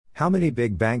How many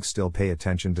big banks still pay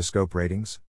attention to scope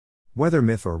ratings? Whether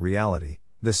myth or reality,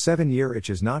 The 7-Year Itch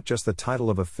is not just the title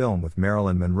of a film with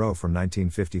Marilyn Monroe from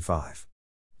 1955.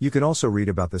 You can also read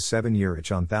about the 7-year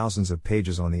itch on thousands of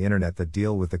pages on the internet that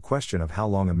deal with the question of how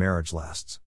long a marriage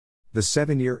lasts. The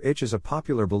 7-year itch is a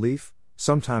popular belief,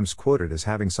 sometimes quoted as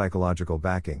having psychological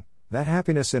backing, that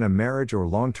happiness in a marriage or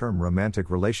long-term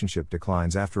romantic relationship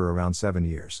declines after around 7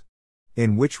 years.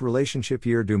 In which relationship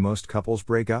year do most couples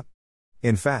break up?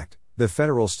 In fact, the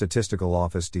Federal Statistical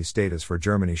Office status for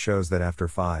Germany shows that after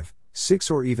 5,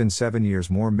 6 or even 7 years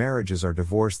more marriages are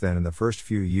divorced than in the first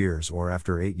few years or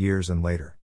after 8 years and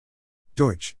later.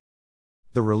 Deutsch.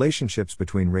 The relationships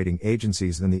between rating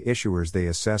agencies and the issuers they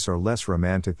assess are less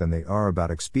romantic than they are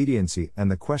about expediency and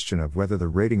the question of whether the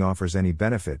rating offers any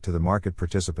benefit to the market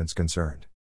participants concerned.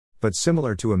 But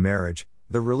similar to a marriage,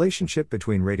 the relationship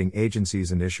between rating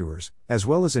agencies and issuers, as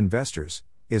well as investors,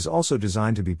 is also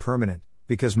designed to be permanent,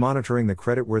 because monitoring the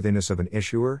creditworthiness of an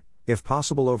issuer, if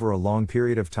possible over a long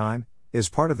period of time, is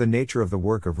part of the nature of the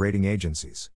work of rating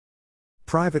agencies.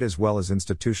 Private as well as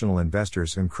institutional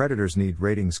investors and creditors need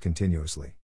ratings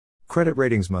continuously. Credit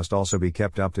ratings must also be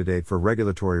kept up to date for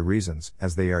regulatory reasons,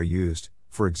 as they are used,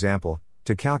 for example,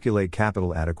 to calculate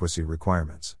capital adequacy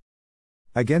requirements.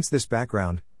 Against this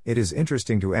background, it is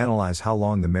interesting to analyze how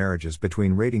long the marriages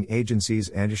between rating agencies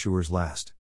and issuers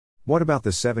last. What about the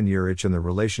 7-year itch and the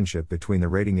relationship between the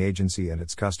rating agency and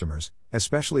its customers,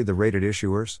 especially the rated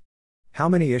issuers? How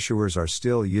many issuers are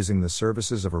still using the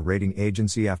services of a rating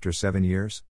agency after 7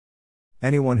 years?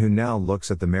 Anyone who now looks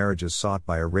at the marriages sought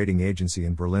by a rating agency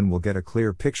in Berlin will get a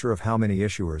clear picture of how many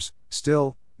issuers,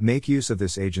 still, make use of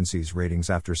this agency's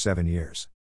ratings after 7 years.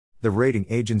 The rating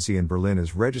agency in Berlin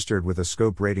is registered with a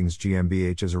Scope Ratings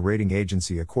GmbH as a rating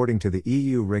agency according to the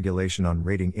EU Regulation on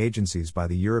Rating Agencies by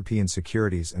the European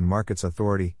Securities and Markets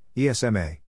Authority,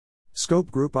 ESMA.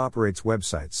 Scope Group operates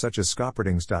websites such as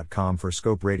scopratings.com for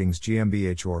Scope Ratings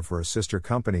GmbH or for a sister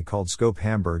company called Scope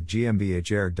Hamburg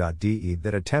GmbH erg.de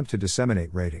that attempt to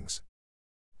disseminate ratings.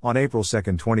 On April 2,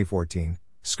 2014,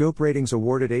 Scope Ratings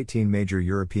awarded 18 major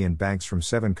European banks from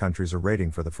 7 countries a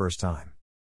rating for the first time.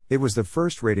 It was the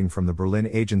first rating from the Berlin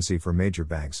Agency for major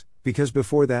banks, because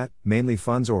before that, mainly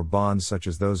funds or bonds such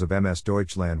as those of MS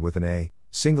Deutschland with an A,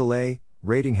 single A,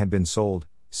 rating had been sold.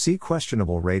 See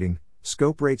questionable rating.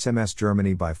 Scope rates MS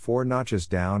Germany by 4 notches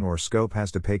down, or Scope has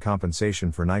to pay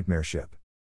compensation for nightmare ship.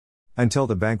 Until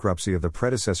the bankruptcy of the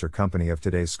predecessor company of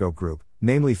today's Scope Group,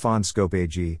 namely Fond Scope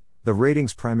AG, the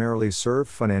ratings primarily served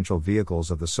financial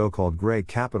vehicles of the so-called grey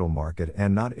capital market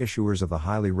and not issuers of the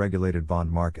highly regulated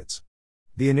bond markets.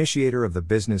 The initiator of the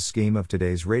business scheme of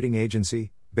today's rating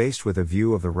agency, based with a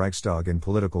view of the Reichstag in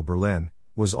political Berlin,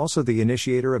 was also the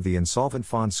initiator of the insolvent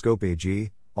Fond Scope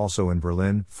AG, also in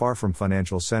Berlin, far from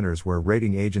financial centers where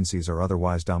rating agencies are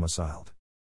otherwise domiciled.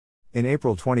 In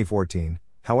April 2014,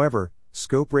 however,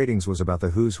 Scope Ratings was about the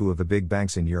who's who of the big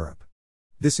banks in Europe.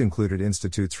 This included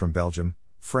institutes from Belgium,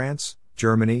 France,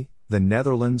 Germany, the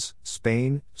Netherlands,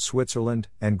 Spain, Switzerland,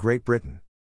 and Great Britain.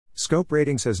 Scope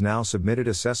Ratings has now submitted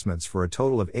assessments for a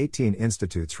total of 18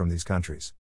 institutes from these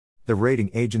countries. The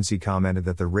rating agency commented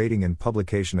that the rating and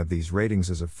publication of these ratings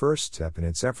is a first step in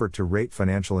its effort to rate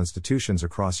financial institutions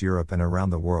across Europe and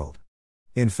around the world.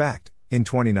 In fact, in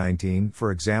 2019,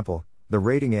 for example, the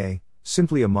rating A,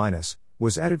 simply a minus,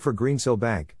 was added for Greensill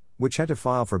Bank, which had to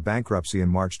file for bankruptcy in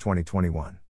March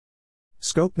 2021.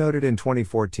 Scope noted in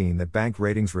 2014 that bank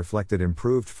ratings reflected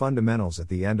improved fundamentals at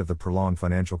the end of the prolonged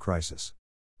financial crisis.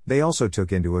 They also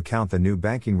took into account the new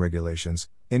banking regulations,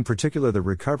 in particular the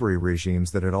recovery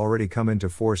regimes that had already come into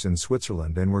force in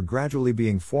Switzerland and were gradually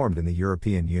being formed in the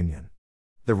European Union.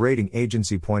 The rating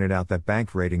agency pointed out that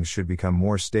bank ratings should become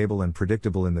more stable and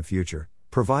predictable in the future,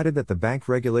 provided that the bank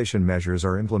regulation measures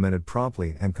are implemented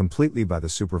promptly and completely by the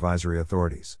supervisory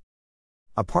authorities.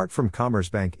 Apart from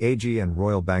Commerzbank AG and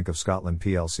Royal Bank of Scotland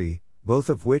plc, both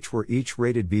of which were each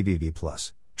rated BBB+,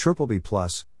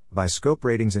 BBB+, by Scope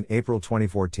Ratings in April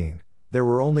 2014, there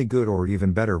were only good or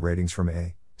even better ratings from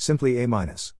A, simply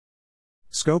A-.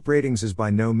 Scope Ratings is by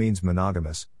no means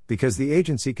monogamous, because the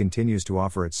agency continues to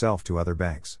offer itself to other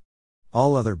banks.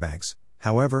 All other banks,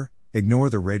 however, ignore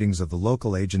the ratings of the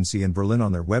local agency in Berlin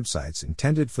on their websites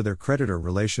intended for their creditor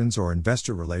relations or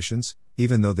investor relations,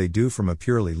 even though they do from a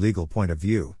purely legal point of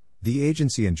view. The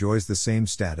agency enjoys the same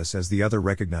status as the other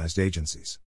recognized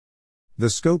agencies. The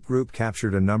Scope Group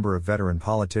captured a number of veteran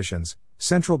politicians,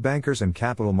 central bankers and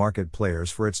capital market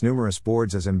players for its numerous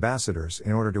boards as ambassadors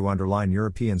in order to underline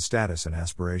European status and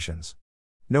aspirations.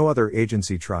 No other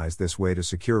agency tries this way to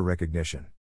secure recognition.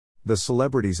 The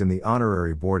celebrities in the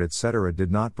honorary board etc. did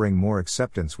not bring more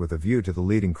acceptance with a view to the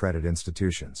leading credit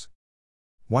institutions.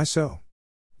 Why so?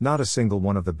 Not a single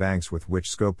one of the banks with which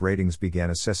Scope Ratings began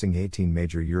assessing 18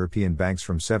 major European banks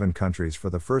from 7 countries for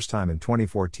the first time in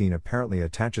 2014 apparently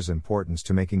attaches importance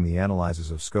to making the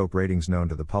analyses of Scope Ratings known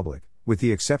to the public, with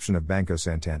the exception of Banco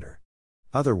Santander.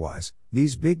 Otherwise,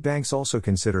 these big banks also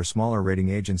consider smaller rating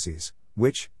agencies,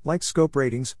 which, like Scope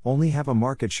Ratings, only have a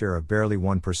market share of barely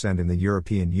 1% in the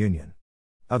European Union.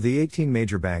 Of the 18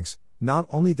 major banks, not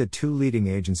only the 2 leading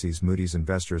agencies Moody's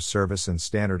Investors Service and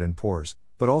Standard & Poor's,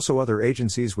 but also other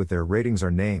agencies with their ratings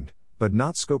are named, but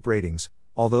not Scope Ratings,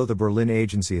 although the Berlin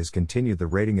agency has continued the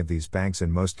rating of these banks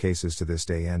in most cases to this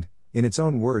day and, in its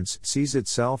own words, sees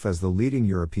itself as the leading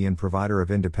European provider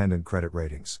of independent credit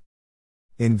ratings.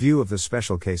 In view of the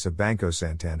special case of Banco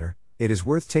Santander, it is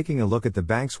worth taking a look at the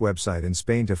bank's website in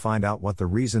Spain to find out what the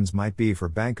reasons might be for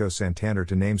Banco Santander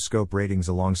to name Scope Ratings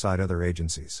alongside other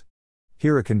agencies.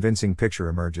 Here a convincing picture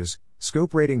emerges.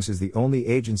 Scope Ratings is the only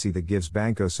agency that gives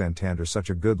Banco Santander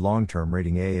such a good long-term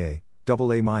rating AA,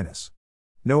 AA-.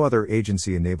 No other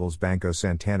agency enables Banco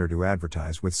Santander to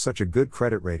advertise with such a good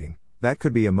credit rating. That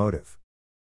could be a motive.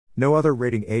 No other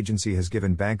rating agency has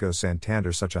given Banco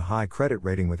Santander such a high credit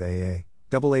rating with AA,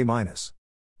 AA-.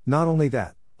 Not only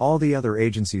that, all the other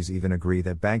agencies even agree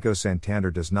that Banco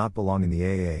Santander does not belong in the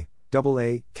AA,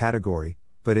 AA category,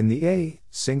 but in the A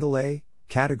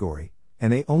category,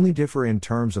 and they only differ in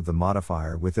terms of the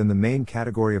modifier within the main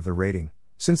category of the rating,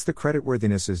 since the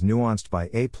creditworthiness is nuanced by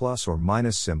a plus or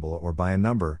minus symbol or by a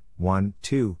number, 1,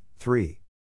 2, 3.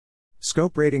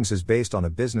 Scope Ratings is based on a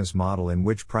business model in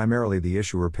which primarily the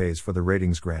issuer pays for the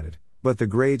ratings granted, but the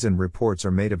grades and reports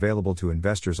are made available to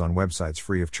investors on websites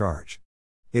free of charge.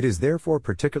 It is therefore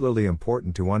particularly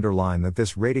important to underline that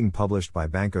this rating published by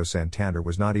Banco Santander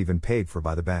was not even paid for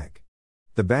by the bank.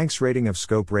 The bank's rating of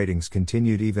Scope Ratings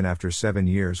continued even after 7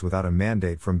 years without a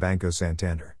mandate from Banco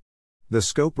Santander. The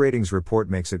Scope Ratings report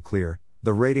makes it clear,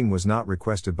 the rating was not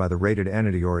requested by the rated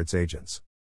entity or its agents.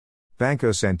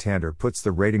 Banco Santander puts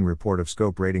the rating report of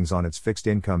Scope Ratings on its fixed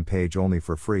income page only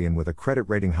for free and with a credit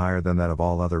rating higher than that of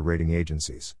all other rating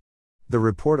agencies. The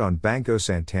report on Banco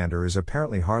Santander is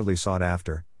apparently hardly sought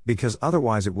after, because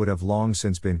otherwise it would have long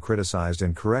since been criticized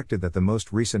and corrected that the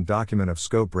most recent document of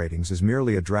Scope Ratings is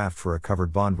merely a draft for a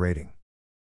covered bond rating.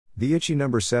 The itchy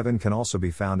number 7 can also be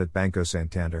found at Banco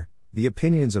Santander. The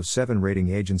opinions of 7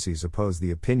 rating agencies oppose the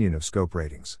opinion of Scope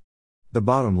Ratings. The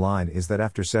bottom line is that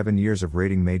after 7 years of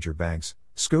rating major banks,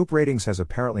 Scope Ratings has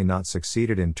apparently not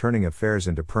succeeded in turning affairs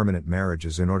into permanent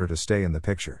marriages in order to stay in the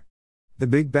picture. The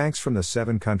big banks from the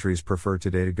 7 countries prefer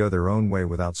today to go their own way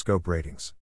without Scope Ratings.